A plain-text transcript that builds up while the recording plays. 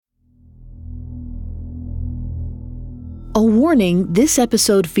A warning, this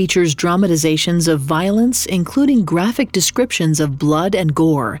episode features dramatizations of violence, including graphic descriptions of blood and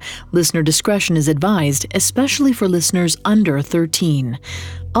gore. Listener discretion is advised, especially for listeners under 13.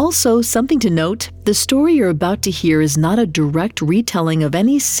 Also, something to note, the story you're about to hear is not a direct retelling of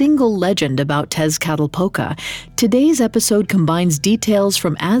any single legend about Tezcatlipoca. Today's episode combines details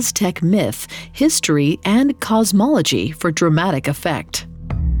from Aztec myth, history, and cosmology for dramatic effect.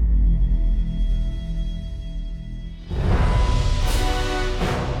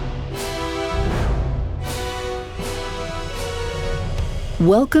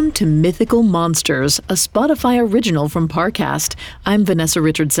 Welcome to Mythical Monsters, a Spotify original from Parcast. I'm Vanessa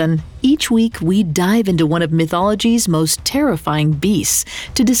Richardson. Each week, we dive into one of mythology's most terrifying beasts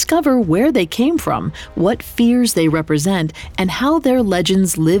to discover where they came from, what fears they represent, and how their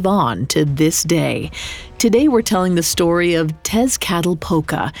legends live on to this day. Today, we're telling the story of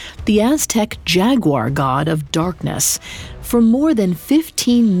Tezcatlipoca, the Aztec Jaguar god of darkness. For more than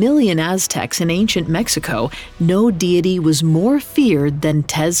 15 million Aztecs in ancient Mexico, no deity was more feared than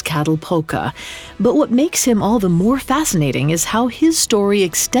Tezcatlipoca. But what makes him all the more fascinating is how his story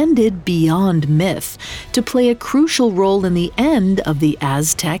extended beyond myth to play a crucial role in the end of the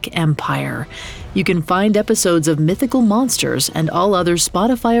Aztec Empire. You can find episodes of Mythical Monsters and all other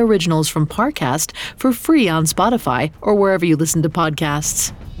Spotify originals from Parcast for free on Spotify or wherever you listen to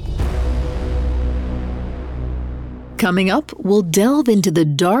podcasts. Coming up, we'll delve into the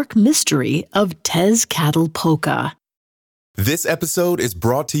dark mystery of Tezcatlipoca. This episode is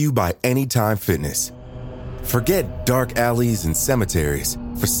brought to you by Anytime Fitness. Forget dark alleys and cemeteries.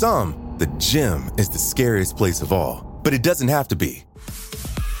 For some, the gym is the scariest place of all, but it doesn't have to be.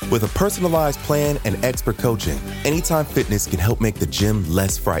 With a personalized plan and expert coaching, Anytime Fitness can help make the gym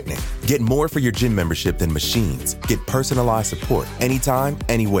less frightening. Get more for your gym membership than machines. Get personalized support anytime,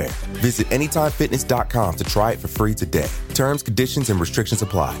 anywhere. Visit AnytimeFitness.com to try it for free today. Terms, conditions, and restrictions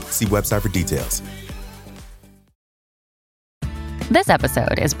apply. See website for details. This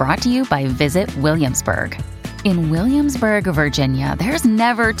episode is brought to you by Visit Williamsburg. In Williamsburg, Virginia, there's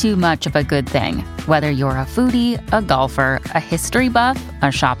never too much of a good thing. Whether you're a foodie, a golfer, a history buff, a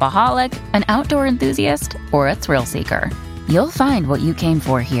shopaholic, an outdoor enthusiast, or a thrill seeker, you'll find what you came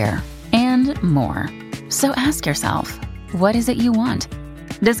for here and more. So ask yourself, what is it you want?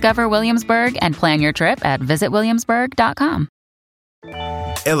 Discover Williamsburg and plan your trip at visitwilliamsburg.com.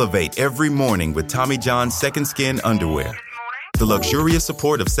 Elevate every morning with Tommy John's Second Skin underwear. The luxurious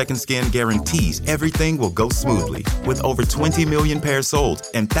support of Second Skin guarantees everything will go smoothly. With over 20 million pairs sold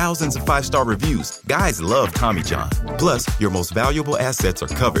and thousands of 5-star reviews, guys love Tommy John. Plus, your most valuable assets are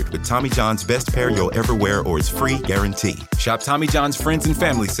covered with Tommy John's best pair you'll ever wear or its free guarantee. Shop Tommy John's Friends and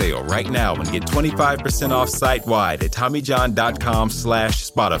Family Sale right now and get 25% off site-wide at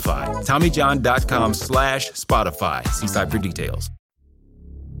TommyJohn.com/Spotify. TommyJohn.com/Spotify. See site for details.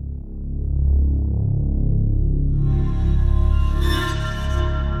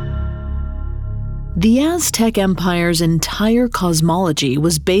 The Aztec Empire's entire cosmology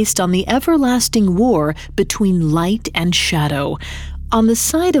was based on the everlasting war between light and shadow. On the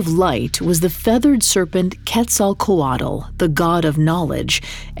side of light was the feathered serpent Quetzalcoatl, the god of knowledge,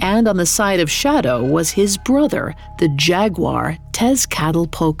 and on the side of shadow was his brother, the Jaguar,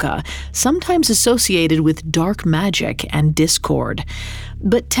 Tezcatlipoca, sometimes associated with dark magic and discord.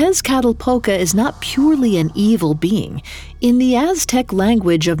 But Tezcatlipoca is not purely an evil being. In the Aztec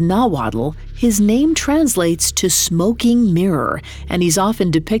language of Nahuatl, his name translates to smoking mirror, and he's often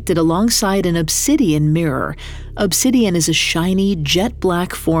depicted alongside an obsidian mirror. Obsidian is a shiny,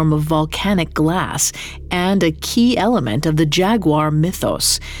 jet-black form of volcanic glass and a key element of the Jaguar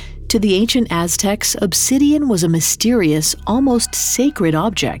mythos. To the ancient Aztecs, obsidian was a mysterious, almost sacred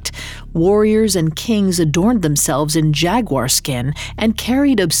object. Warriors and kings adorned themselves in jaguar skin and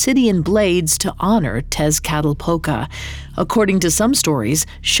carried obsidian blades to honor Tezcatlipoca. According to some stories,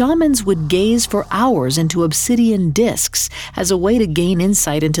 shamans would gaze for hours into obsidian discs as a way to gain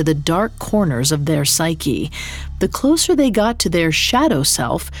insight into the dark corners of their psyche. The closer they got to their shadow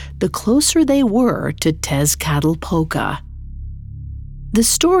self, the closer they were to Tezcatlipoca. The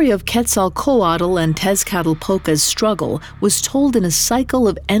story of Quetzalcoatl and Tezcatlipoca's struggle was told in a cycle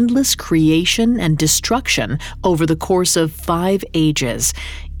of endless creation and destruction over the course of 5 ages.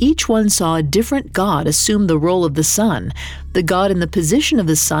 Each one saw a different god assume the role of the sun. The god in the position of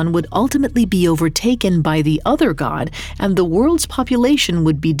the sun would ultimately be overtaken by the other god, and the world's population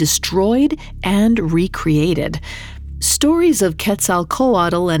would be destroyed and recreated. Stories of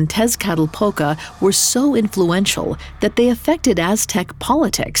Quetzalcoatl and Tezcatlipoca were so influential that they affected Aztec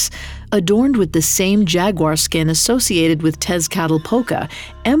politics. Adorned with the same jaguar skin associated with Tezcatlipoca,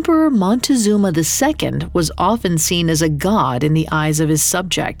 Emperor Montezuma II was often seen as a god in the eyes of his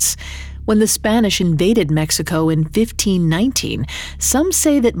subjects. When the Spanish invaded Mexico in 1519, some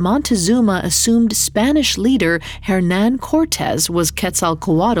say that Montezuma assumed Spanish leader Hernán Cortés was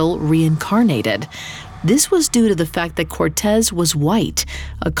Quetzalcoatl reincarnated. This was due to the fact that Cortés was white,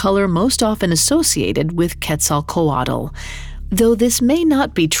 a color most often associated with Quetzalcoatl. Though this may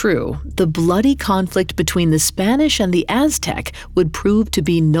not be true, the bloody conflict between the Spanish and the Aztec would prove to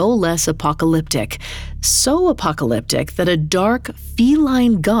be no less apocalyptic. So apocalyptic that a dark,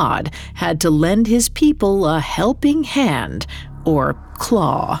 feline god had to lend his people a helping hand, or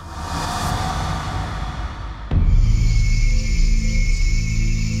claw.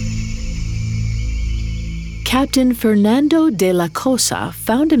 Captain Fernando de la Cosa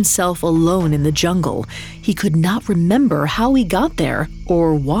found himself alone in the jungle. He could not remember how he got there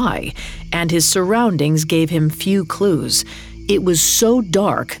or why, and his surroundings gave him few clues. It was so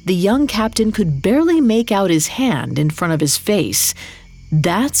dark, the young captain could barely make out his hand in front of his face.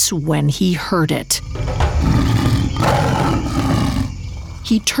 That's when he heard it.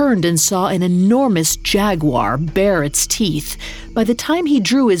 He turned and saw an enormous jaguar bare its teeth. By the time he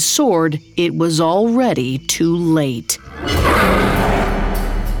drew his sword, it was already too late.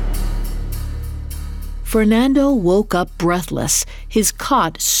 Fernando woke up breathless, his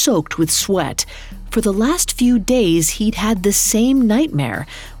cot soaked with sweat. For the last few days, he'd had the same nightmare.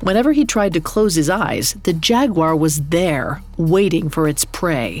 Whenever he tried to close his eyes, the jaguar was there, waiting for its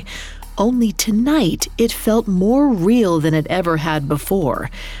prey. Only tonight, it felt more real than it ever had before.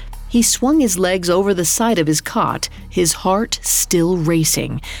 He swung his legs over the side of his cot, his heart still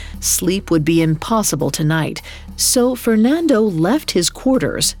racing. Sleep would be impossible tonight, so Fernando left his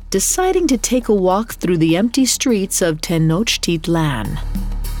quarters, deciding to take a walk through the empty streets of Tenochtitlan.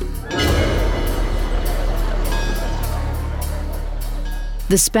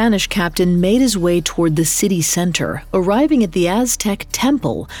 The Spanish captain made his way toward the city center, arriving at the Aztec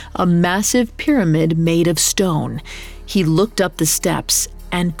temple, a massive pyramid made of stone. He looked up the steps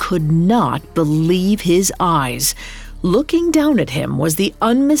and could not believe his eyes. Looking down at him was the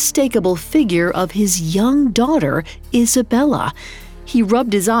unmistakable figure of his young daughter, Isabella. He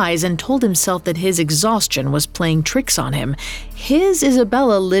rubbed his eyes and told himself that his exhaustion was playing tricks on him. His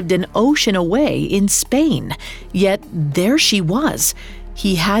Isabella lived an ocean away in Spain, yet there she was.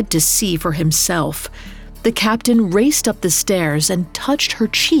 He had to see for himself. The captain raced up the stairs and touched her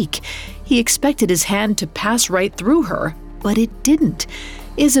cheek. He expected his hand to pass right through her, but it didn't.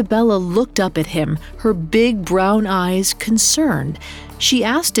 Isabella looked up at him, her big brown eyes concerned. She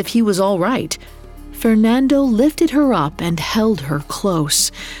asked if he was all right. Fernando lifted her up and held her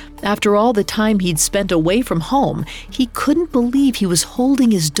close. After all the time he'd spent away from home, he couldn't believe he was holding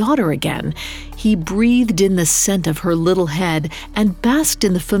his daughter again. He breathed in the scent of her little head and basked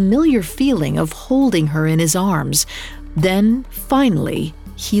in the familiar feeling of holding her in his arms. Then, finally,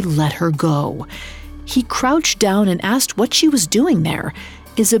 he let her go. He crouched down and asked what she was doing there.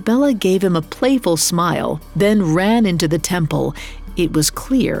 Isabella gave him a playful smile, then ran into the temple. It was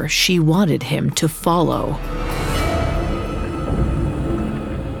clear she wanted him to follow.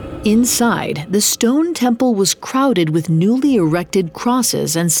 Inside, the stone temple was crowded with newly erected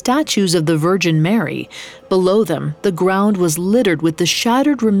crosses and statues of the Virgin Mary. Below them, the ground was littered with the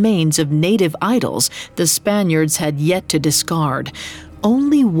shattered remains of native idols the Spaniards had yet to discard.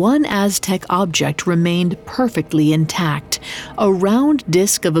 Only one Aztec object remained perfectly intact, a round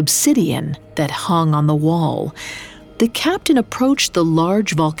disc of obsidian that hung on the wall. The captain approached the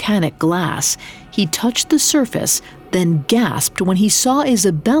large volcanic glass. He touched the surface, then gasped when he saw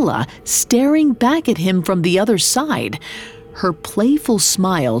Isabella staring back at him from the other side. Her playful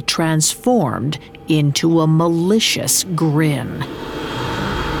smile transformed into a malicious grin.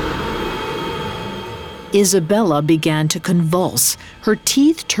 Isabella began to convulse. Her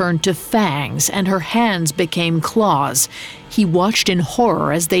teeth turned to fangs and her hands became claws. He watched in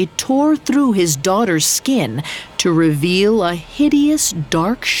horror as they tore through his daughter's skin to reveal a hideous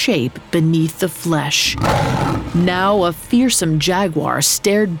dark shape beneath the flesh. Now a fearsome jaguar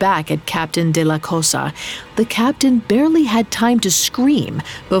stared back at Captain de la Cosa. The captain barely had time to scream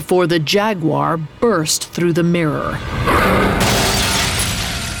before the jaguar burst through the mirror.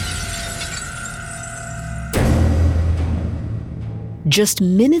 Just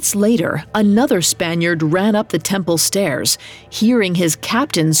minutes later, another Spaniard ran up the temple stairs. Hearing his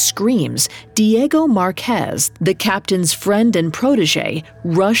captain's screams, Diego Marquez, the captain's friend and protege,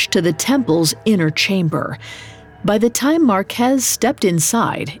 rushed to the temple's inner chamber. By the time Marquez stepped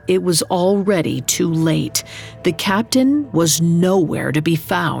inside, it was already too late. The captain was nowhere to be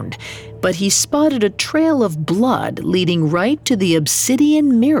found, but he spotted a trail of blood leading right to the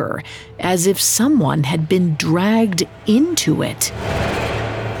obsidian mirror, as if someone had been dragged into it.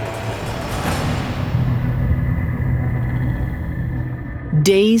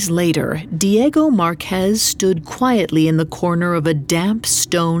 Days later, Diego Marquez stood quietly in the corner of a damp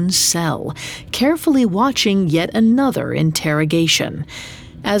stone cell, carefully watching yet another interrogation.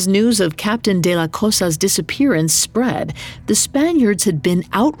 As news of Captain de la Cosa's disappearance spread, the Spaniards had been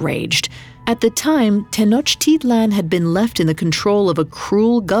outraged. At the time, Tenochtitlan had been left in the control of a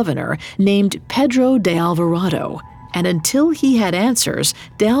cruel governor named Pedro de Alvarado. And until he had answers,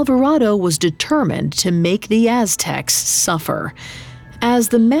 de Alvarado was determined to make the Aztecs suffer. As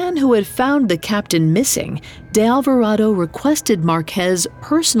the man who had found the captain missing, de Alvarado requested Marquez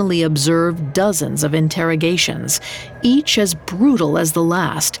personally observe dozens of interrogations, each as brutal as the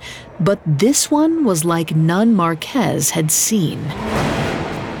last, but this one was like none Marquez had seen.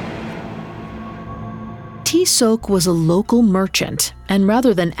 Tizoc was a local merchant, and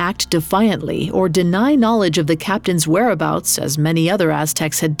rather than act defiantly or deny knowledge of the captain's whereabouts, as many other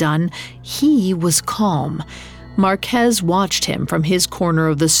Aztecs had done, he was calm. Marquez watched him from his corner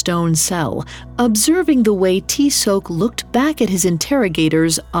of the stone cell, observing the way Tizoc looked back at his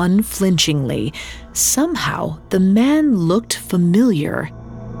interrogators unflinchingly. Somehow, the man looked familiar.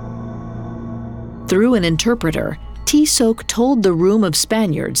 Through an interpreter, Tizoc told the room of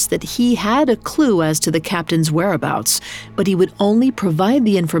Spaniards that he had a clue as to the captain's whereabouts, but he would only provide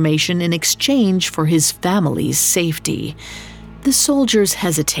the information in exchange for his family's safety. The soldiers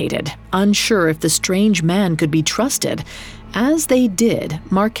hesitated, unsure if the strange man could be trusted. As they did,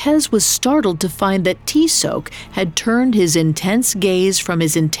 Marquez was startled to find that Tizoc had turned his intense gaze from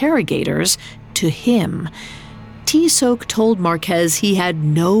his interrogators to him. Tizoc told Marquez he had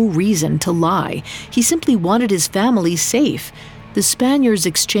no reason to lie. He simply wanted his family safe. The Spaniards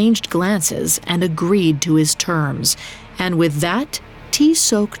exchanged glances and agreed to his terms. And with that,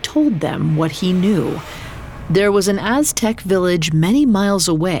 Tizoc told them what he knew. There was an Aztec village many miles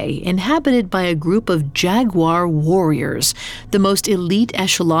away, inhabited by a group of Jaguar warriors, the most elite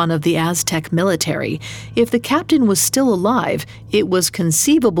echelon of the Aztec military. If the captain was still alive, it was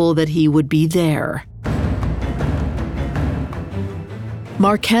conceivable that he would be there.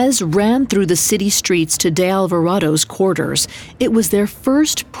 Marquez ran through the city streets to de Alvarado's quarters. It was their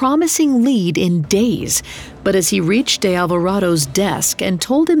first promising lead in days. But as he reached de Alvarado's desk and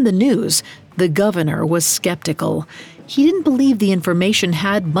told him the news, the governor was skeptical. He didn't believe the information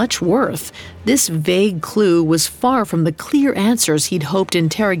had much worth. This vague clue was far from the clear answers he'd hoped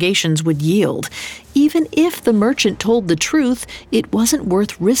interrogations would yield. Even if the merchant told the truth, it wasn't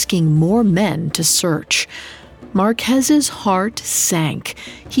worth risking more men to search. Marquez's heart sank.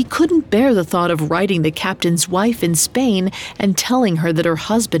 He couldn't bear the thought of writing the captain's wife in Spain and telling her that her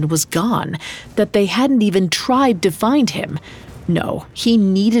husband was gone, that they hadn't even tried to find him. No, he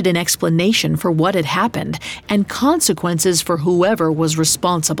needed an explanation for what had happened and consequences for whoever was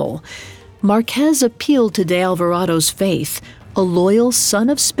responsible. Marquez appealed to de Alvarado's faith. A loyal son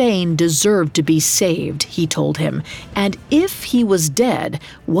of Spain deserved to be saved, he told him, and if he was dead,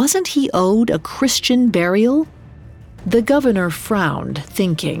 wasn't he owed a Christian burial? The governor frowned,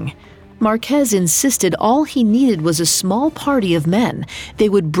 thinking. Marquez insisted all he needed was a small party of men. They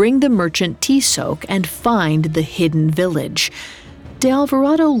would bring the merchant Tizoc and find the hidden village. De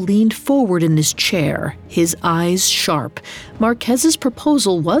Alvarado leaned forward in his chair, his eyes sharp. Marquez's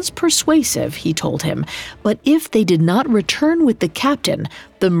proposal was persuasive, he told him, but if they did not return with the captain,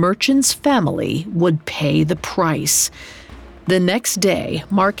 the merchant's family would pay the price. The next day,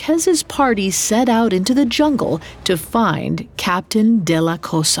 Marquez's party set out into the jungle to find Captain de la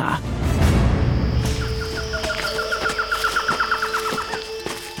Cosa.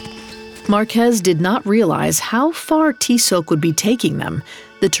 Marquez did not realize how far Tizoc would be taking them.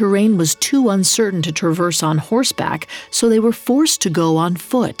 The terrain was too uncertain to traverse on horseback, so they were forced to go on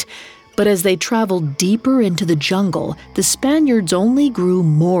foot. But as they traveled deeper into the jungle, the Spaniards only grew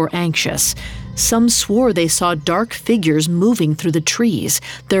more anxious. Some swore they saw dark figures moving through the trees.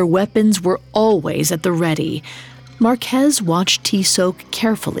 Their weapons were always at the ready. Marquez watched Tizoc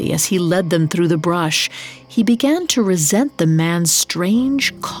carefully as he led them through the brush. He began to resent the man's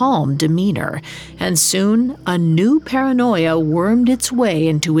strange, calm demeanor, and soon a new paranoia wormed its way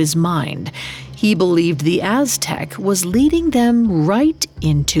into his mind. He believed the Aztec was leading them right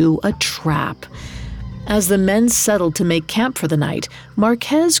into a trap. As the men settled to make camp for the night,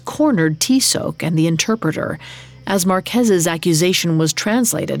 Marquez cornered Tizoc and the interpreter. As Marquez's accusation was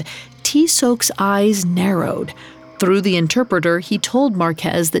translated, Tezcatlipoca's eyes narrowed. Through the interpreter, he told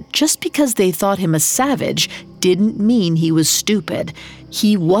Marquez that just because they thought him a savage didn't mean he was stupid.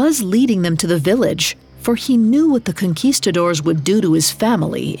 He was leading them to the village, for he knew what the conquistadors would do to his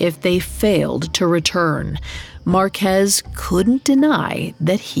family if they failed to return. Marquez couldn't deny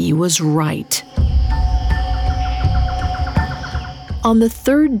that he was right. On the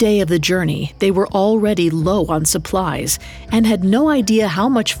third day of the journey, they were already low on supplies and had no idea how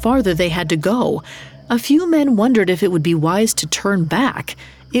much farther they had to go. A few men wondered if it would be wise to turn back.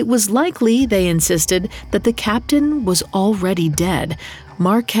 It was likely, they insisted, that the captain was already dead.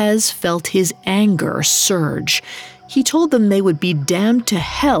 Marquez felt his anger surge. He told them they would be damned to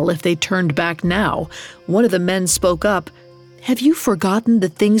hell if they turned back now. One of the men spoke up. "Have you forgotten the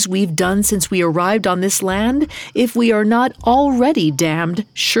things we've done since we arrived on this land? If we are not already damned,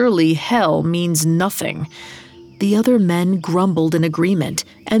 surely hell means nothing." The other men grumbled in agreement,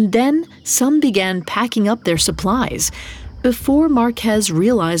 and then some began packing up their supplies. Before Marquez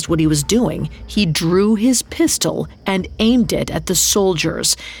realized what he was doing, he drew his pistol and aimed it at the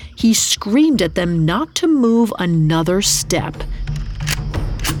soldiers. He screamed at them not to move another step.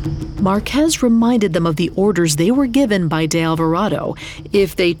 Marquez reminded them of the orders they were given by de Alvarado.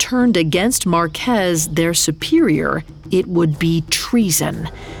 If they turned against Marquez, their superior, it would be treason.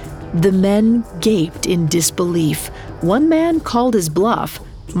 The men gaped in disbelief. One man called his bluff.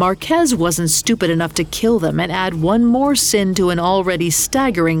 Marquez wasn't stupid enough to kill them and add one more sin to an already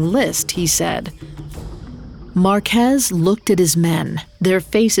staggering list, he said. Marquez looked at his men, their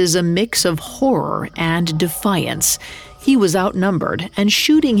faces a mix of horror and defiance. He was outnumbered, and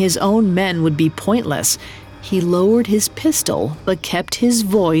shooting his own men would be pointless. He lowered his pistol, but kept his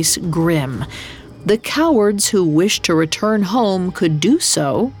voice grim. The cowards who wished to return home could do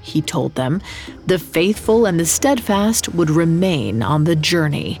so, he told them. The faithful and the steadfast would remain on the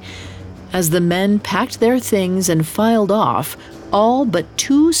journey. As the men packed their things and filed off, all but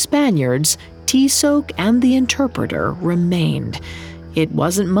 2 Spaniards, Tezcac and the interpreter, remained. It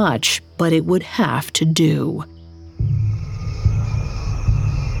wasn't much, but it would have to do.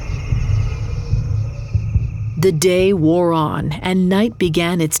 The day wore on, and night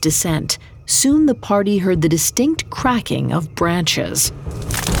began its descent. Soon the party heard the distinct cracking of branches.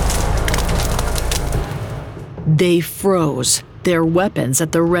 They froze, their weapons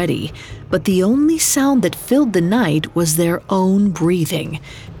at the ready, but the only sound that filled the night was their own breathing.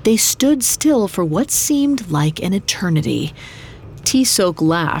 They stood still for what seemed like an eternity. Tezcac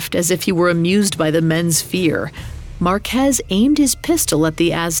laughed as if he were amused by the men's fear. Marquez aimed his pistol at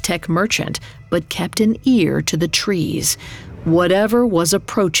the Aztec merchant, but kept an ear to the trees. Whatever was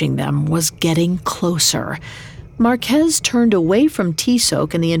approaching them was getting closer. Marquez turned away from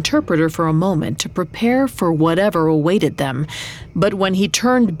Tezcac and the interpreter for a moment to prepare for whatever awaited them. But when he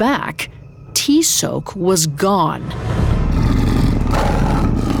turned back, Tezcac was gone.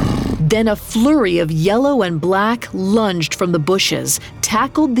 Then a flurry of yellow and black lunged from the bushes,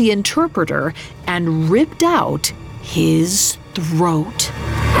 tackled the interpreter, and ripped out his throat.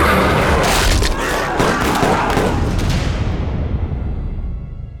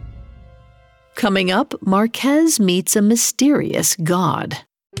 Coming up, Marquez meets a mysterious god.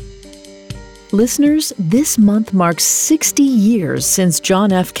 Listeners, this month marks 60 years since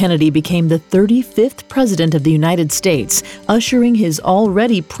John F. Kennedy became the 35th President of the United States, ushering his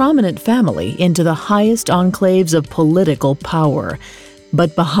already prominent family into the highest enclaves of political power.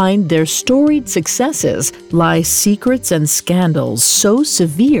 But behind their storied successes lie secrets and scandals so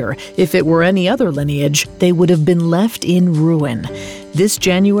severe, if it were any other lineage, they would have been left in ruin. This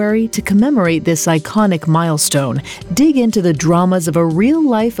January, to commemorate this iconic milestone, dig into the dramas of a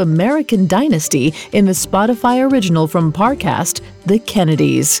real-life American dynasty in the Spotify original from Parcast, The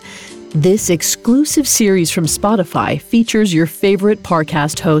Kennedys. This exclusive series from Spotify features your favorite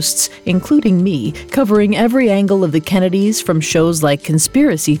Parcast hosts, including me, covering every angle of the Kennedys from shows like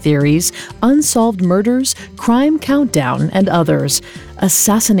Conspiracy Theories, Unsolved Murders, Crime Countdown, and others.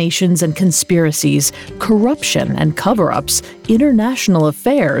 Assassinations and conspiracies, corruption and cover-ups, international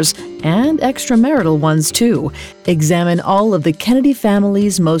affairs, and extramarital ones too. Examine all of the Kennedy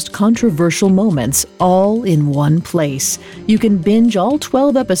family's most controversial moments, all in one place. You can binge all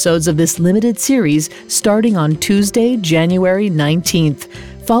 12 episodes of this limited series starting on Tuesday, January 19th.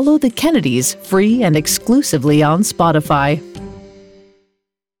 Follow the Kennedys free and exclusively on Spotify.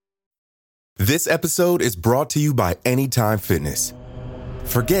 This episode is brought to you by Anytime Fitness.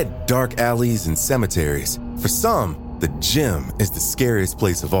 Forget dark alleys and cemeteries. For some, the gym is the scariest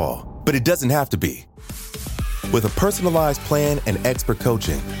place of all. But it doesn't have to be. With a personalized plan and expert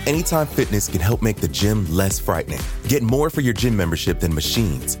coaching, Anytime Fitness can help make the gym less frightening. Get more for your gym membership than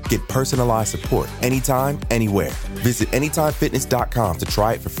machines. Get personalized support anytime, anywhere. Visit AnytimeFitness.com to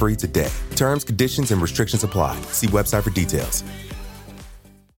try it for free today. Terms, conditions, and restrictions apply. See website for details.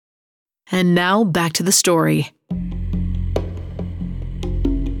 And now back to the story.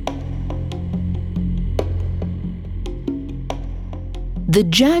 The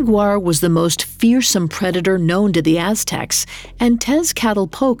jaguar was the most fearsome predator known to the Aztecs, and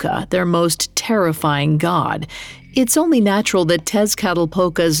Tezcatlipoca their most terrifying god. It's only natural that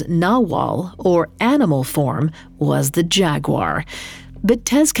Tezcatlipoca's Nahual, or animal form, was the jaguar. But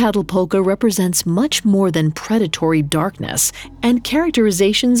Tezcatlipoca represents much more than predatory darkness, and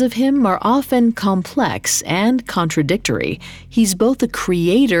characterizations of him are often complex and contradictory. He's both a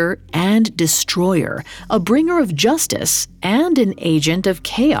creator and destroyer, a bringer of justice and an agent of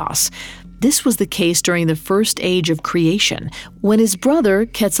chaos. This was the case during the first age of creation, when his brother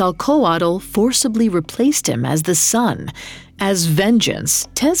Quetzalcoatl forcibly replaced him as the sun. As vengeance,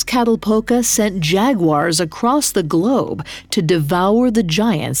 Tezcatlipoca sent jaguars across the globe to devour the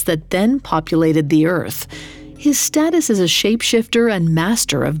giants that then populated the earth. His status as a shapeshifter and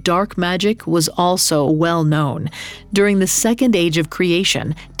master of dark magic was also well known. During the second age of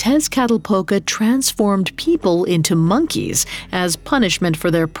creation, Tezcatlipoca transformed people into monkeys as punishment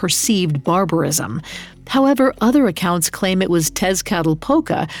for their perceived barbarism. However, other accounts claim it was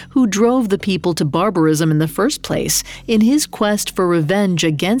Tezcatlipoca who drove the people to barbarism in the first place in his quest for revenge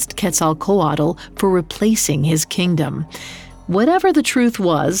against Quetzalcoatl for replacing his kingdom. Whatever the truth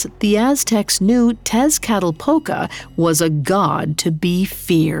was, the Aztecs knew Tezcatlipoca was a god to be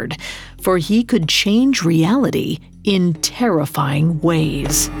feared, for he could change reality in terrifying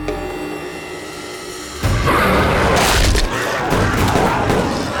ways.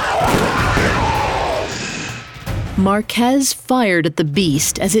 Marquez fired at the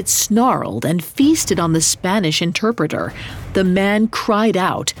beast as it snarled and feasted on the Spanish interpreter. The man cried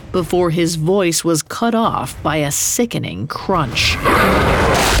out before his voice was cut off by a sickening crunch.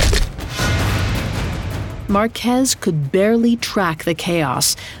 Marquez could barely track the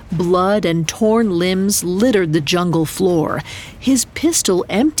chaos. Blood and torn limbs littered the jungle floor. His pistol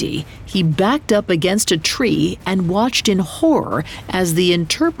empty, he backed up against a tree and watched in horror as the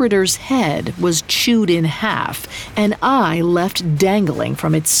interpreter's head was chewed in half, an eye left dangling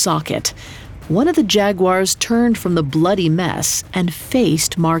from its socket. One of the jaguars turned from the bloody mess and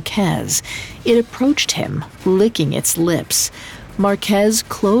faced Marquez. It approached him, licking its lips. Marquez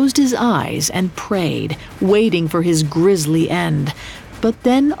closed his eyes and prayed, waiting for his grisly end. But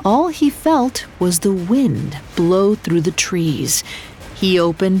then all he felt was the wind blow through the trees. He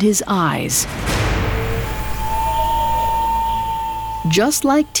opened his eyes. Just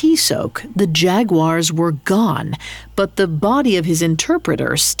like Tezcatlipoca, the jaguars were gone, but the body of his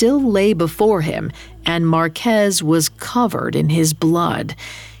interpreter still lay before him, and Marquez was covered in his blood.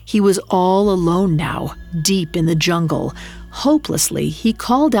 He was all alone now, deep in the jungle. Hopelessly, he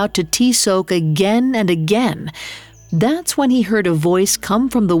called out to Tezcatlipoca again and again. That's when he heard a voice come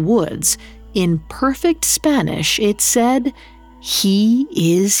from the woods. In perfect Spanish, it said, "He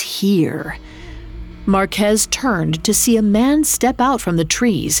is here." Marquez turned to see a man step out from the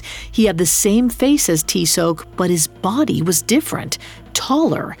trees. He had the same face as Tezcatlipoca, but his body was different,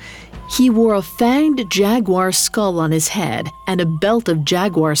 taller. He wore a fanged jaguar skull on his head, and a belt of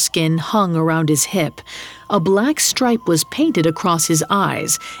jaguar skin hung around his hip. A black stripe was painted across his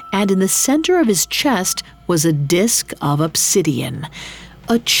eyes, and in the center of his chest was a disc of obsidian.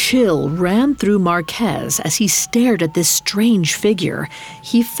 A chill ran through Marquez as he stared at this strange figure.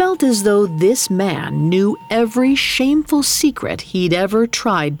 He felt as though this man knew every shameful secret he'd ever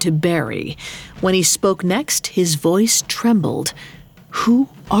tried to bury. When he spoke next, his voice trembled. "Who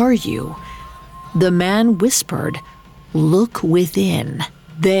are you?" The man whispered, "Look within.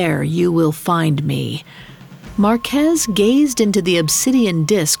 There you will find me." Marquez gazed into the obsidian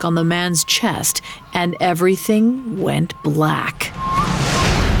disc on the man's chest, and everything went black.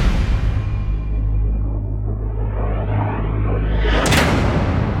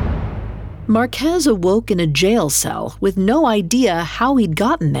 Marquez awoke in a jail cell with no idea how he'd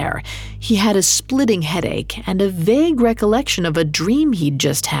gotten there. He had a splitting headache and a vague recollection of a dream he'd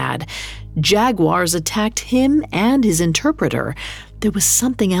just had. Jaguars attacked him and his interpreter. There was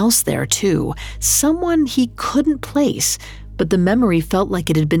something else there, too, someone he couldn't place, but the memory felt like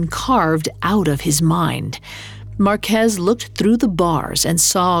it had been carved out of his mind. Marquez looked through the bars and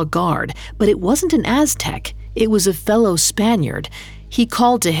saw a guard, but it wasn't an Aztec. It was a fellow Spaniard. He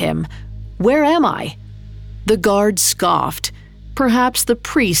called to him, "Where am I?" The guard scoffed. "Perhaps the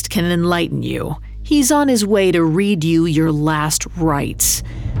priest can enlighten you." He's on his way to read you your last rites."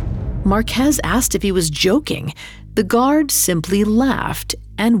 Marquez asked if he was joking. The guard simply laughed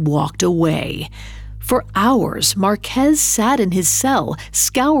and walked away. For hours, Marquez sat in his cell,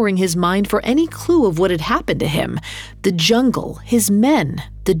 scouring his mind for any clue of what had happened to him. The jungle, his men,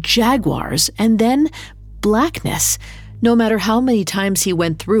 the jaguars, and then blackness. No matter how many times he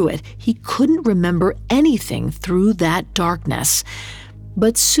went through it, he couldn't remember anything through that darkness.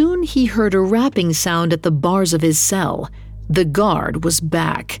 But soon he heard a rapping sound at the bars of his cell. The guard was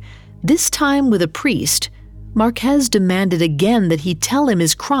back, this time with a priest. Marquez demanded again that he tell him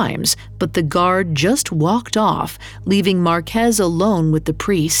his crimes, but the guard just walked off, leaving Marquez alone with the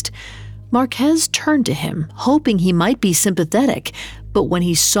priest. Marquez turned to him, hoping he might be sympathetic, but when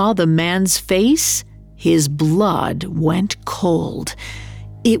he saw the man's face, his blood went cold.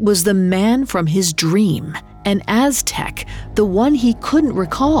 It was the man from his dream, an Aztec, the one he couldn't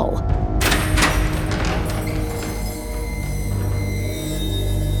recall.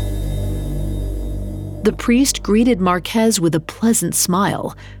 The priest greeted Marquez with a pleasant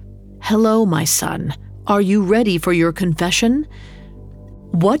smile. "Hello, my son. Are you ready for your confession?"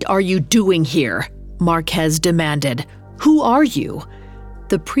 "What are you doing here?" Marquez demanded. "Who are you?"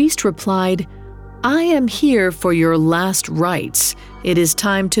 The priest replied, "I am here for your last rites. It is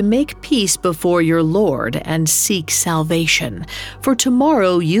time to make peace before your Lord and seek salvation, for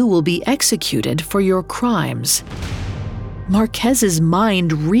tomorrow you will be executed for your crimes." Marquez's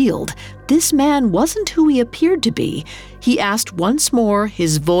mind reeled. This man wasn't who he appeared to be. He asked once more,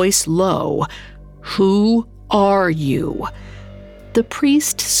 his voice low, "Who are you?" The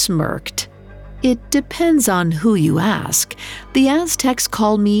priest smirked. "It depends on who you ask. The Aztecs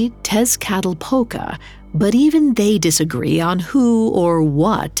call me Tezcatlipoca, but even they disagree on who or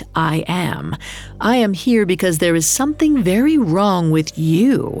what I am. I am here because there is something very wrong with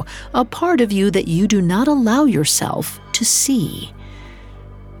you, a part of you that you do not allow yourself to see."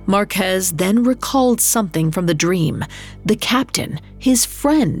 Marquez then recalled something from the dream. The captain, his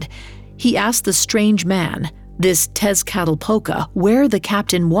friend. He asked the strange man, this Tezcatlipoca, where the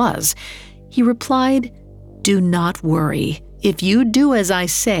captain was. He replied, "Do not worry. If you do as I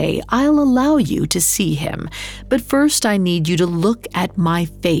say, I'll allow you to see him. But first I need you to look at my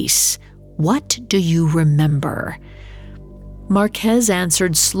face. What do you remember?" Marquez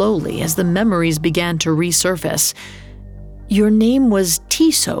answered slowly as the memories began to resurface. "Your name was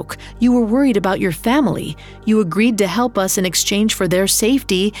Tezcatlipoca. You were worried about your family. You agreed to help us in exchange for their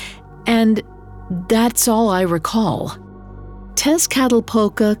safety, and that's all I recall."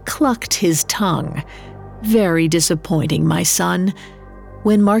 Tezcatlipoca clucked his tongue. "Very disappointing, my son."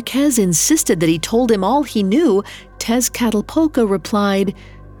 When Marquez insisted that he told him all he knew, Tezcatlipoca replied,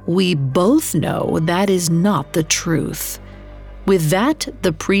 "We both know that is not the truth." With that,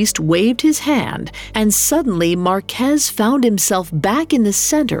 the priest waved his hand, and suddenly Marquez found himself back in the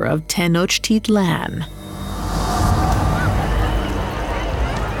center of Tenochtitlan.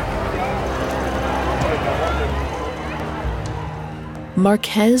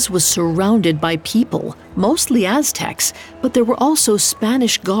 Marquez was surrounded by people, mostly Aztecs, but there were also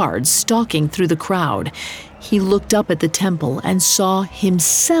Spanish guards stalking through the crowd. He looked up at the temple and saw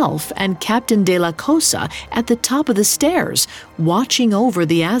himself and Captain de la Cosa at the top of the stairs, watching over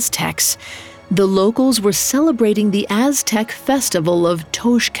the Aztecs. The locals were celebrating the Aztec festival of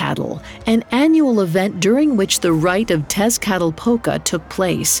Tezcatl, an annual event during which the rite of Tezcatlipoca took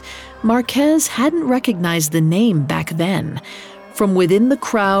place. Marquez hadn't recognized the name back then. From within the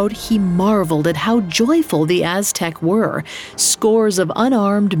crowd, he marveled at how joyful the Aztec were. Scores of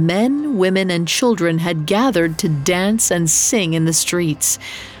unarmed men, women, and children had gathered to dance and sing in the streets.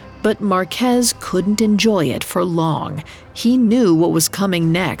 But Marquez couldn't enjoy it for long. He knew what was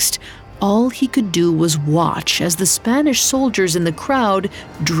coming next. All he could do was watch as the Spanish soldiers in the crowd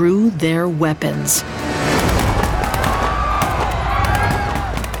drew their weapons.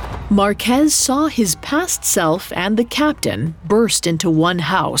 Marquez saw his past self and the captain burst into one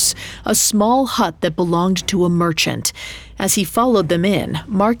house, a small hut that belonged to a merchant. As he followed them in,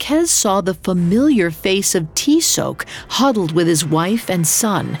 Marquez saw the familiar face of Tezcatlipoca huddled with his wife and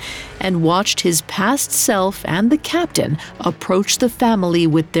son, and watched his past self and the captain approach the family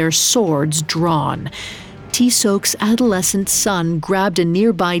with their swords drawn. Tezcatlipoca's adolescent son grabbed a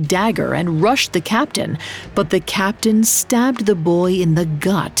nearby dagger and rushed the captain, but the captain stabbed the boy in the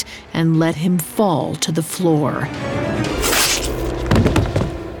gut and let him fall to the floor.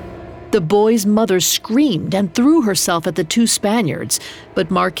 The boy's mother screamed and threw herself at the two Spaniards,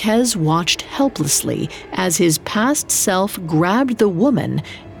 but Marquez watched helplessly as his past self grabbed the woman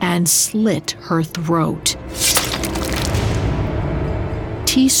and slit her throat.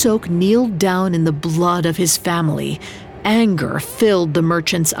 Tezcatlipoca kneeled down in the blood of his family. Anger filled the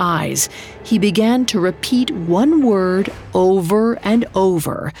merchant's eyes. He began to repeat one word over and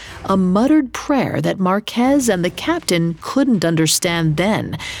over, a muttered prayer that Marquez and the captain couldn't understand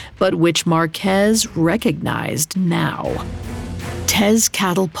then, but which Marquez recognized now.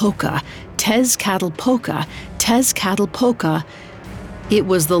 Tezcatlipoca, Tezcatlipoca, Tezcatlipoca. It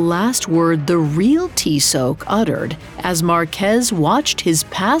was the last word the real Tezcatlipoca uttered as Marquez watched his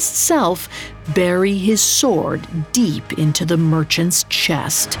past self bury his sword deep into the merchant's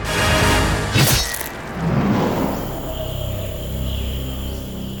chest.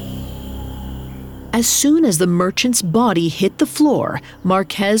 As soon as the merchant's body hit the floor,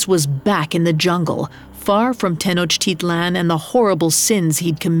 Marquez was back in the jungle, far from Tenochtitlan and the horrible sins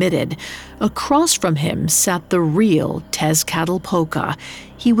he'd committed. Across from him sat the real Tezcatlipoca.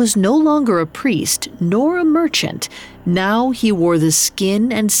 He was no longer a priest nor a merchant. Now he wore the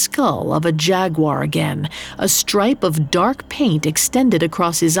skin and skull of a jaguar again. A stripe of dark paint extended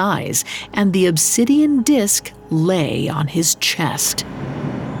across his eyes, and the obsidian disc lay on his chest.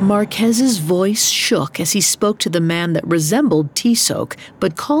 Marquez's voice shook as he spoke to the man that resembled Tezcatlipoca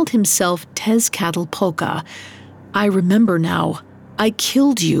but called himself Tezcatlipoca. "I remember now. I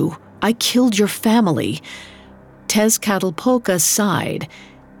killed you. I killed your family." Tezcatlipoca sighed.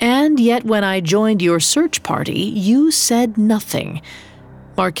 "And yet when I joined your search party, you said nothing."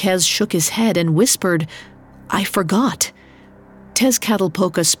 Marquez shook his head and whispered, "I forgot."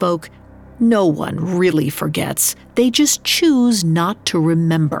 Tezcatlipoca spoke, "No one really forgets. They just choose not to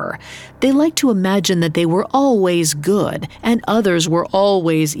remember. They like to imagine that they were always good and others were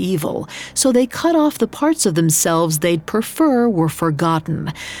always evil, so they cut off the parts of themselves they'd prefer were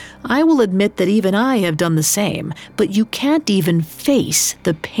forgotten. I will admit that even I have done the same, but you can't even face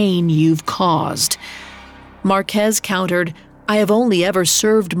the pain you've caused." Marquez countered, "I have only ever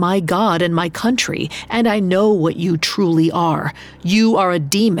served my God and my country, and I know what you truly are. You are a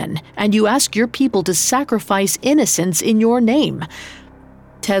demon, and you ask your people to sacrifice innocents in your name."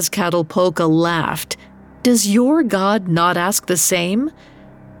 Tezcatlipoca laughed. "Does your God not ask the same?"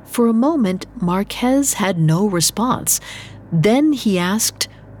 For a moment, Marquez had no response. Then he asked,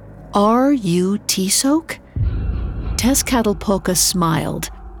 "Are you Tezcatlipoca?" Tezcatlipoca smiled.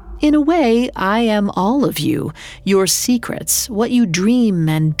 "In a way, I am all of you. Your secrets, what you dream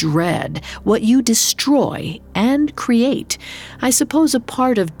and dread, what you destroy and create. I suppose a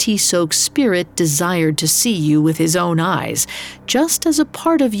part of Tezcatlipoca's spirit desired to see you with his own eyes, just as a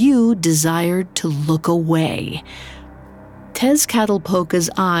part of you desired to look away."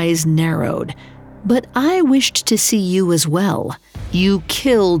 Tezcatlipoca's eyes narrowed. "But I wished to see you as well. You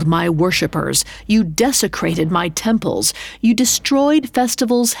killed my worshippers. You desecrated my temples. You destroyed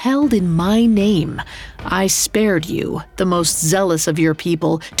festivals held in my name. I spared you, the most zealous of your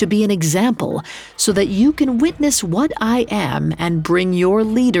people, to be an example, so that you can witness what I am and bring your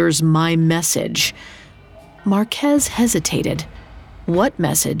leaders my message." Marquez hesitated. "What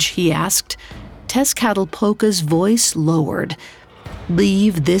message?" he asked. Tezcatlipoca's voice lowered.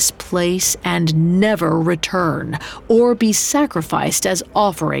 "Leave this place and never return, or be sacrificed as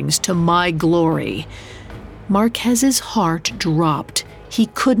offerings to my glory." Marquez's heart dropped. He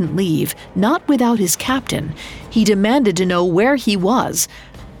couldn't leave, not without his captain. He demanded to know where he was.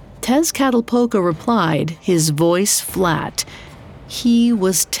 Tezcatlipoca replied, his voice flat, "He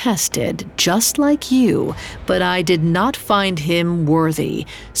was tested, just like you, but I did not find him worthy,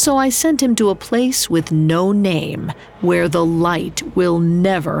 so I sent him to a place with no name, where the light will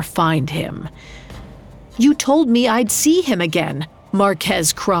never find him." "You told me I'd see him again,"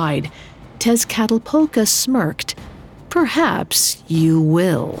 Marquez cried. Tezcatlipoca smirked. "Perhaps you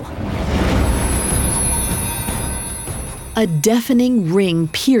will." A deafening ring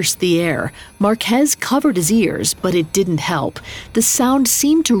pierced the air. Marquez covered his ears, but it didn't help. The sound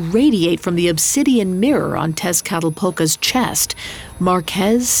seemed to radiate from the obsidian mirror on Tezcatlipoca's chest.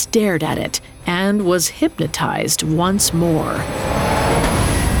 Marquez stared at it and was hypnotized once more.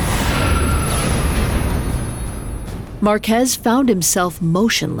 Marquez found himself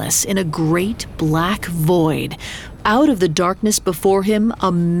motionless in a great black void. Out of the darkness before him,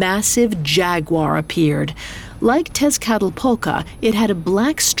 a massive jaguar appeared. Like Tezcatlipoca, it had a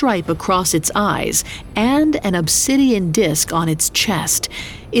black stripe across its eyes and an obsidian disc on its chest.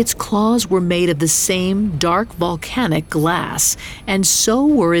 Its claws were made of the same dark volcanic glass, and so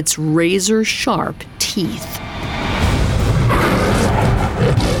were its razor-sharp teeth.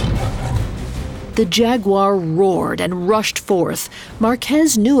 The jaguar roared and rushed forth.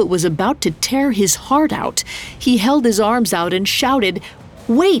 Marquez knew it was about to tear his heart out. He held his arms out and shouted,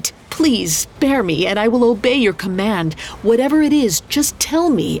 "Wait, please, spare me, and I will obey your command. Whatever it is, just tell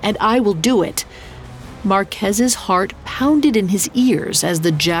me, and I will do it." Marquez's heart pounded in his ears as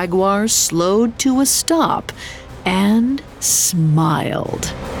the Jaguar slowed to a stop and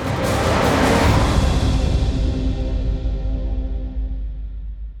smiled.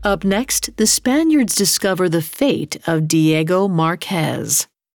 Up next, the Spaniards discover the fate of Diego Marquez.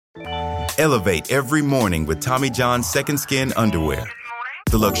 Elevate every morning with Tommy John's Second Skin underwear.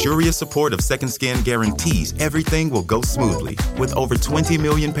 The luxurious support of Second Skin guarantees everything will go smoothly. With over 20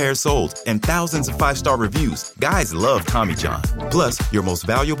 million pairs sold and thousands of 5-star reviews, guys love Tommy John. Plus, your most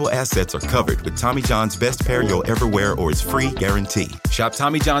valuable assets are covered with Tommy John's best pair you'll ever wear or its free guarantee. Shop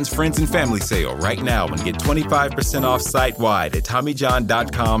Tommy John's Friends and Family Sale right now and get 25% off site-wide at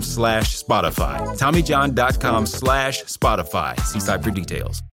TommyJohn.com/Spotify. TommyJohn.com/Spotify. See site for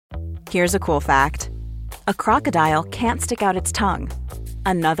details. Here's a cool fact. A crocodile can't stick out its tongue.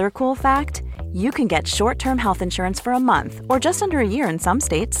 Another cool fact, you can get short-term health insurance for a month or just under a year in some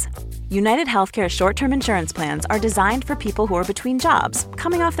states. United Healthcare short-term insurance plans are designed for people who are between jobs,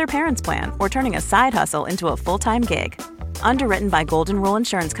 coming off their parents' plan, or turning a side hustle into a full-time gig. Underwritten by Golden Rule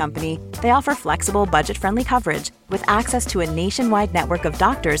Insurance Company, they offer flexible, budget-friendly coverage with access to a nationwide network of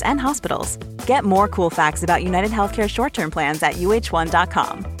doctors and hospitals. Get more cool facts about United Healthcare short-term plans at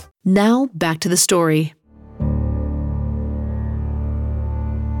uh1.com. Now, back to the story.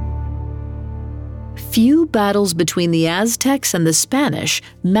 Few battles between the Aztecs and the Spanish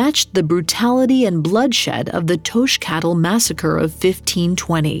matched the brutality and bloodshed of the Tezcatlipoca massacre of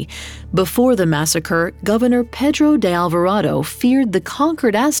 1520. Before the massacre, Governor Pedro de Alvarado feared the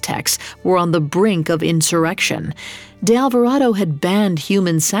conquered Aztecs were on the brink of insurrection. De Alvarado had banned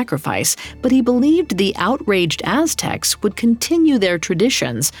human sacrifice, but he believed the outraged Aztecs would continue their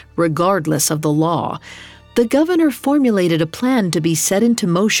traditions regardless of the law. The governor formulated a plan to be set into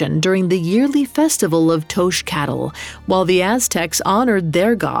motion during the yearly festival of Tezcatl. While the Aztecs honored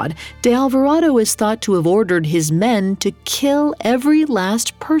their god, de Alvarado is thought to have ordered his men to kill every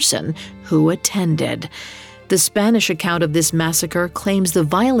last person who attended. The Spanish account of this massacre claims the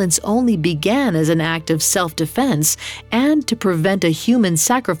violence only began as an act of self-defense and to prevent a human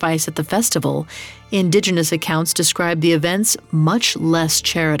sacrifice at the festival. Indigenous accounts describe the events much less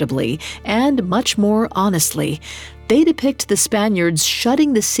charitably and much more honestly. They depict the Spaniards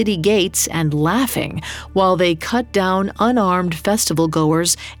shutting the city gates and laughing while they cut down unarmed festival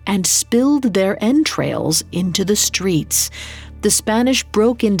goers and spilled their entrails into the streets. The Spanish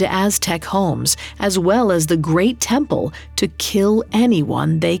broke into Aztec homes, as well as the Great Temple, to kill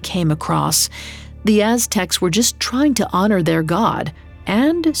anyone they came across. The Aztecs were just trying to honor their god,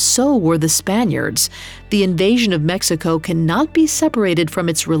 and so were the Spaniards. The invasion of Mexico cannot be separated from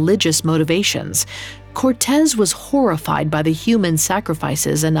its religious motivations. Cortés was horrified by the human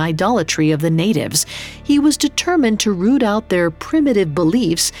sacrifices and idolatry of the natives. He was determined to root out their primitive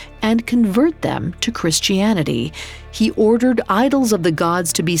beliefs and convert them to Christianity. He ordered idols of the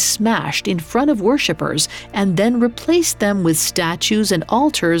gods to be smashed in front of worshippers and then replaced them with statues and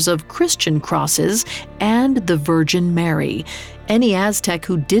altars of Christian crosses and the Virgin Mary. Any Aztec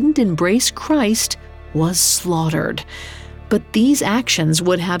who didn't embrace Christ was slaughtered. But these actions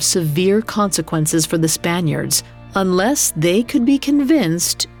would have severe consequences for the Spaniards unless they could be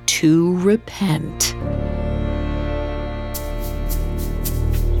convinced to repent.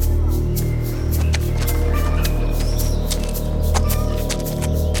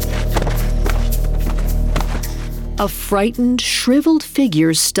 A frightened, shriveled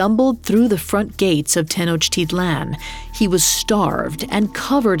figure stumbled through the front gates of Tenochtitlan. He was starved and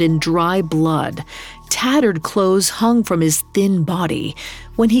covered in dry blood. Tattered clothes hung from his thin body.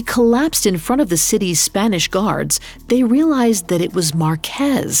 When he collapsed in front of the city's Spanish guards, they realized that it was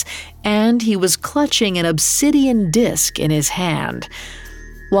Marquez, and he was clutching an obsidian disc in his hand.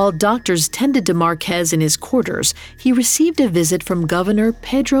 While doctors tended to Marquez in his quarters, he received a visit from Governor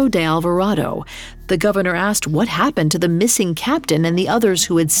Pedro de Alvarado. The governor asked what happened to the missing captain and the others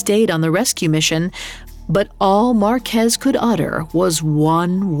who had stayed on the rescue mission, but all Marquez could utter was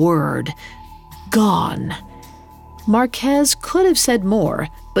one word: gone. Marquez could have said more,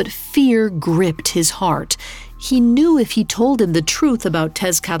 but fear gripped his heart. He knew if he told him the truth about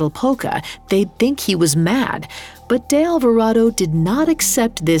Tezcatlipoca, they'd think he was mad. But de Alvarado did not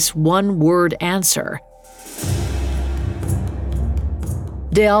accept this one-word answer.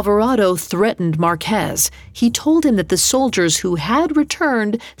 De Alvarado threatened Marquez. He told him that the soldiers who had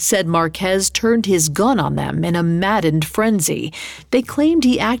returned said Marquez turned his gun on them in a maddened frenzy. They claimed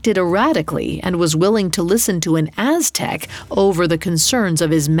he acted erratically and was willing to listen to an Aztec over the concerns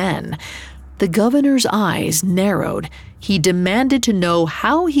of his men. The governor's eyes narrowed. He demanded to know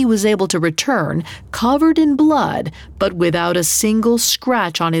how he was able to return, covered in blood, but without a single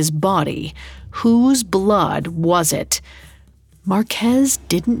scratch on his body. Whose blood was it? Marquez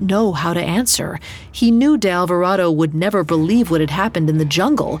didn't know how to answer. He knew de Alvarado would never believe what had happened in the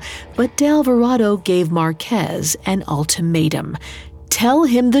jungle, but de Alvarado gave Marquez an ultimatum. Tell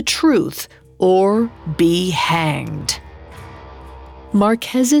him the truth, or be hanged.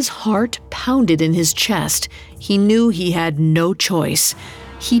 Marquez's heart pounded in his chest. He knew he had no choice.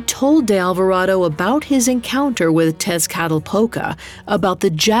 He told de Alvarado about his encounter with Tezcatlipoca, about the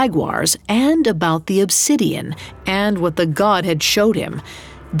Jaguars, and about the obsidian, and what the god had showed him.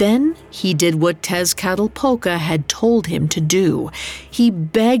 Then he did what Tezcatlipoca had told him to do. He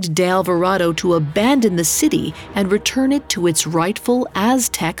begged de Alvarado to abandon the city and return it to its rightful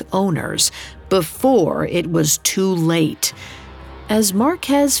Aztec owners, before it was too late. As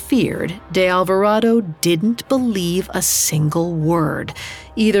Marquez feared, de Alvarado didn't believe a single word.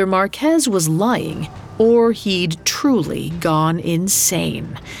 Either Marquez was lying, or he'd truly gone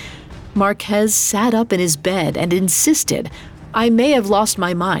insane. Marquez sat up in his bed and insisted, "I may have lost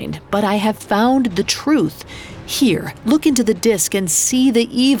my mind, but I have found the truth. Here, look into the disc and see the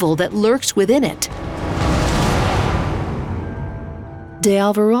evil that lurks within it." De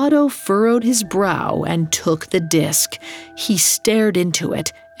Alvarado furrowed his brow and took the disc. He stared into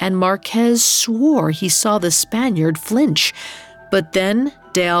it, and Marquez swore he saw the Spaniard flinch. But then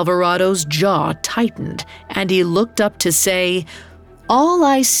de Alvarado's jaw tightened, and he looked up to say, "All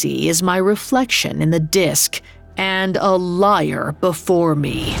I see is my reflection in the disc, and a liar before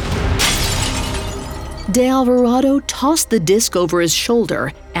me." De Alvarado tossed the disc over his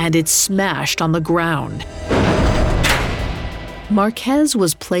shoulder, and it smashed on the ground. Marquez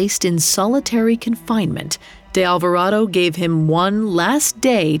was placed in solitary confinement. De Alvarado gave him one last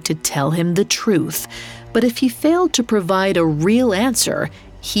day to tell him the truth, but if he failed to provide a real answer,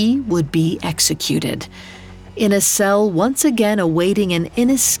 he would be executed. In a cell once again awaiting an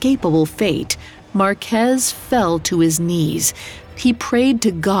inescapable fate, Marquez fell to his knees. He prayed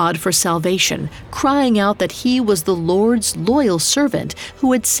to God for salvation, crying out that he was the Lord's loyal servant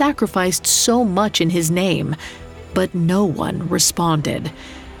who had sacrificed so much in his name. But no one responded.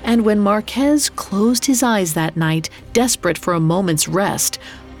 And when Marquez closed his eyes that night, desperate for a moment's rest,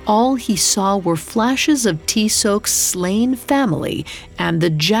 all he saw were flashes of Tisoc's slain family and the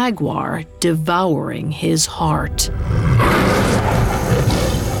Jaguar devouring his heart.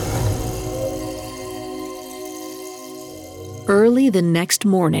 Early the next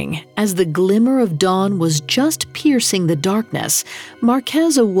morning, as the glimmer of dawn was just piercing the darkness,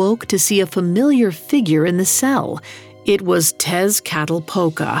 Marquez awoke to see a familiar figure in the cell. It was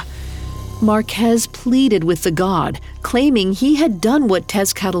Tezcatlipoca. Marquez pleaded with the god, claiming he had done what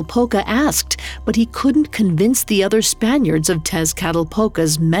Tezcatlipoca asked, but he couldn't convince the other Spaniards of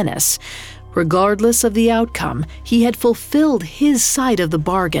Tezcatlipoca's menace. Regardless of the outcome, he had fulfilled his side of the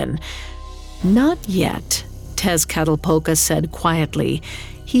bargain. "Not yet," Tezcatlipoca said quietly.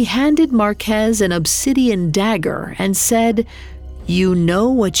 He handed Marquez an obsidian dagger and said, "You know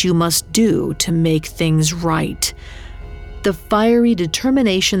what you must do to make things right." The fiery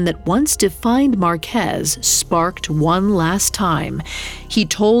determination that once defined Marquez sparked one last time. He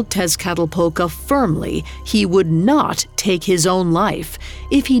told Tezcatlipoca firmly he would not take his own life.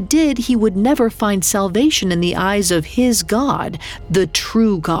 If he did, he would never find salvation in the eyes of his God, the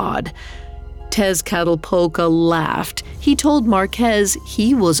true God. Tezcatlipoca laughed. He told Marquez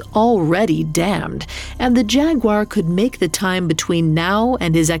he was already damned, and the Jaguar could make the time between now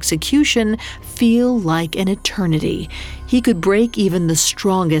and his execution feel like an eternity. He could break even the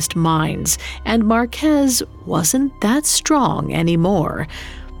strongest minds, and Marquez wasn't that strong anymore.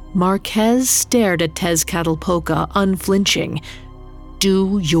 Marquez stared at Tezcatlipoca unflinching.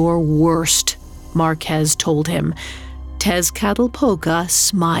 "Do your worst," Marquez told him. Tezcatlipoca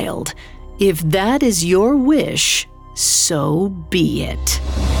smiled. "If that is your wish, so be it."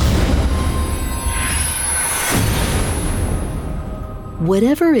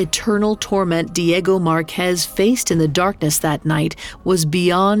 Whatever eternal torment Diego Marquez faced in the darkness that night was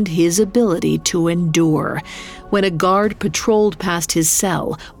beyond his ability to endure. When a guard patrolled past his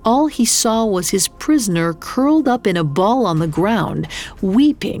cell, all he saw was his prisoner curled up in a ball on the ground,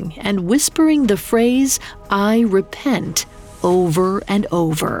 weeping and whispering the phrase, "I repent," over and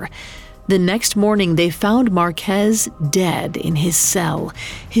over. The next morning they found Marquez dead in his cell.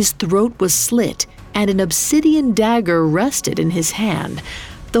 His throat was slit, and an obsidian dagger rested in his hand.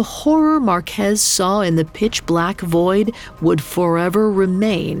 The horror Marquez saw in the pitch-black void would forever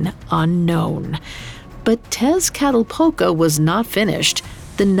remain unknown. But Tezcatlipoca was not finished.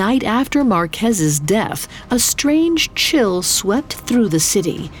 The night after Marquez's death, a strange chill swept through the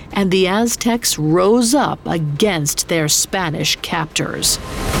city, and the Aztecs rose up against their Spanish captors.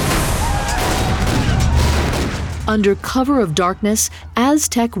 Under cover of darkness,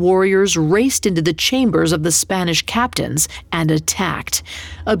 Aztec warriors raced into the chambers of the Spanish captains and attacked.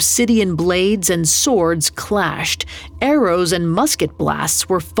 Obsidian blades and swords clashed, arrows and musket blasts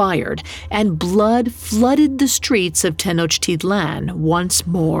were fired, and blood flooded the streets of Tenochtitlan once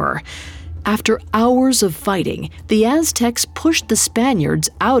more. After hours of fighting, the Aztecs pushed the Spaniards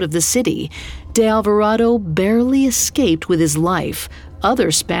out of the city. De Alvarado barely escaped with his life.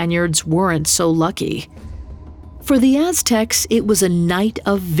 Other Spaniards weren't so lucky. For the Aztecs, it was a night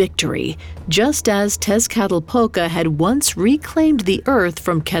of victory. Just as Tezcatlipoca had once reclaimed the earth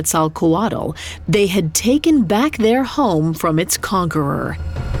from Quetzalcoatl, they had taken back their home from its conqueror.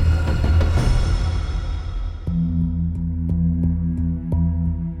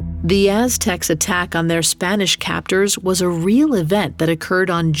 The Aztecs' attack on their Spanish captors was a real event that occurred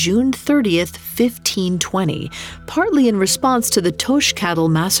on June 30th, 1520, partly in response to the Tezcatl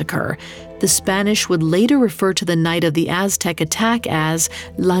massacre. The Spanish would later refer to the night of the Aztec attack as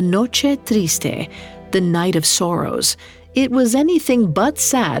La Noche Triste, the Night of Sorrows. It was anything but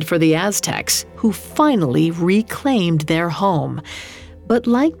sad for the Aztecs, who finally reclaimed their home. But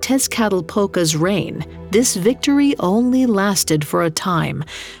like Tezcatlipoca's reign, this victory only lasted for a time.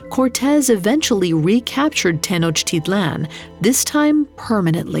 Cortés eventually recaptured Tenochtitlan, this time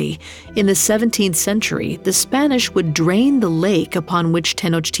permanently. In the 17th century, the Spanish would drain the lake upon which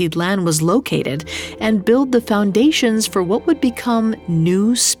Tenochtitlan was located and build the foundations for what would become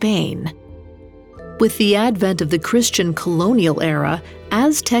New Spain. With the advent of the Christian colonial era,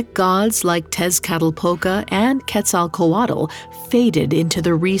 Aztec gods like Tezcatlipoca and Quetzalcoatl faded into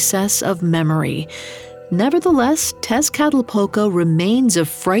the recess of memory. Nevertheless, Tezcatlipoca remains a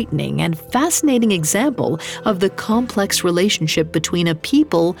frightening and fascinating example of the complex relationship between a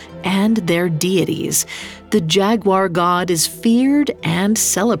people and their deities. The Jaguar god is feared and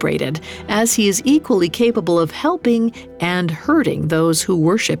celebrated, as he is equally capable of helping and hurting those who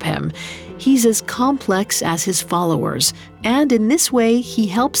worship him. He's as complex as his followers, and in this way he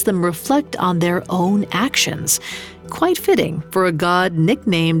helps them reflect on their own actions. Quite fitting for a god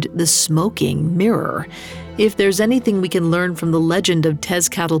nicknamed the Smoking Mirror. If there's anything we can learn from the legend of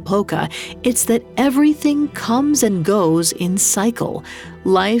Tezcatlipoca, it's that everything comes and goes in cycle.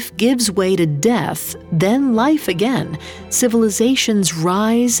 Life gives way to death, then life again. Civilizations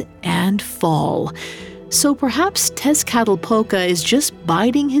rise and fall. So perhaps Tezcatlipoca is just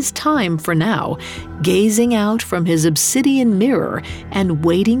biding his time for now, gazing out from his obsidian mirror and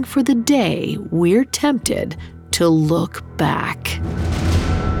waiting for the day we're tempted to look back.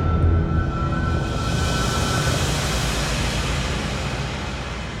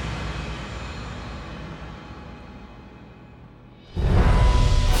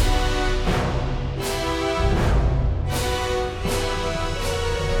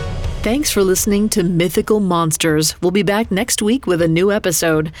 Thanks for listening to Mythical Monsters. We'll be back next week with a new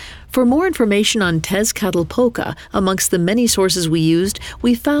episode. For more information on Tezcatlipoca, amongst the many sources we used,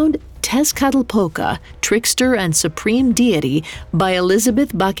 we found Tezcatlipoca, Trickster and Supreme Deity by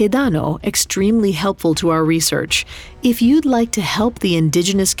Elizabeth Baquedano, extremely helpful to our research. If you'd like to help the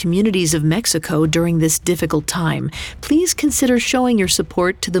indigenous communities of Mexico during this difficult time, please consider showing your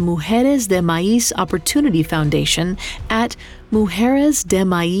support to the Mujeres de Maíz Opportunity Foundation at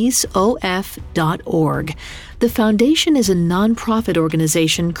mujeresdemaizof.org. The foundation is a nonprofit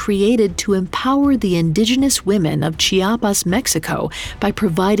organization created to empower the indigenous women of Chiapas, Mexico, by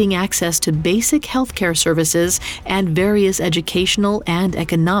providing access to basic healthcare services and various educational and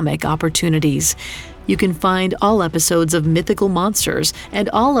economic opportunities. You can find all episodes of Mythical Monsters and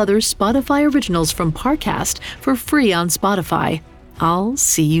all other Spotify originals from Parcast for free on Spotify. I'll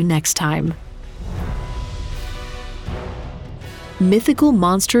see you next time. Mythical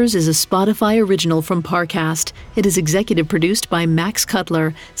Monsters is a Spotify original from Parcast. It is executive produced by Max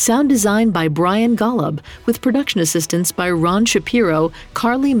Cutler, sound designed by Brian Golub, with production assistance by Ron Shapiro,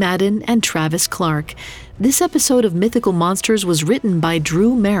 Carly Madden, and Travis Clark. This episode of Mythical Monsters was written by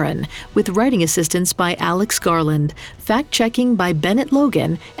Drew Marin, with writing assistance by Alex Garland, fact-checking by Bennett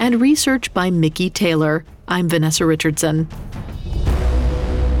Logan, and research by Mickey Taylor. I'm Vanessa Richardson.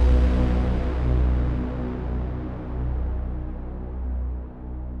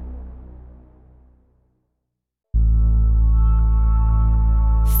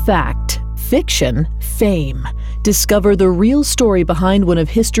 Fact, fiction, fame. Discover the real story behind one of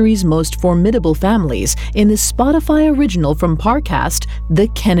history's most formidable families in the Spotify original from Parcast, The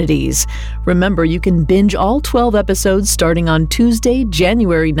Kennedys. Remember, you can binge all 12 episodes starting on Tuesday,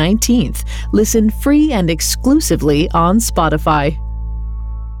 January 19th. Listen free and exclusively on Spotify.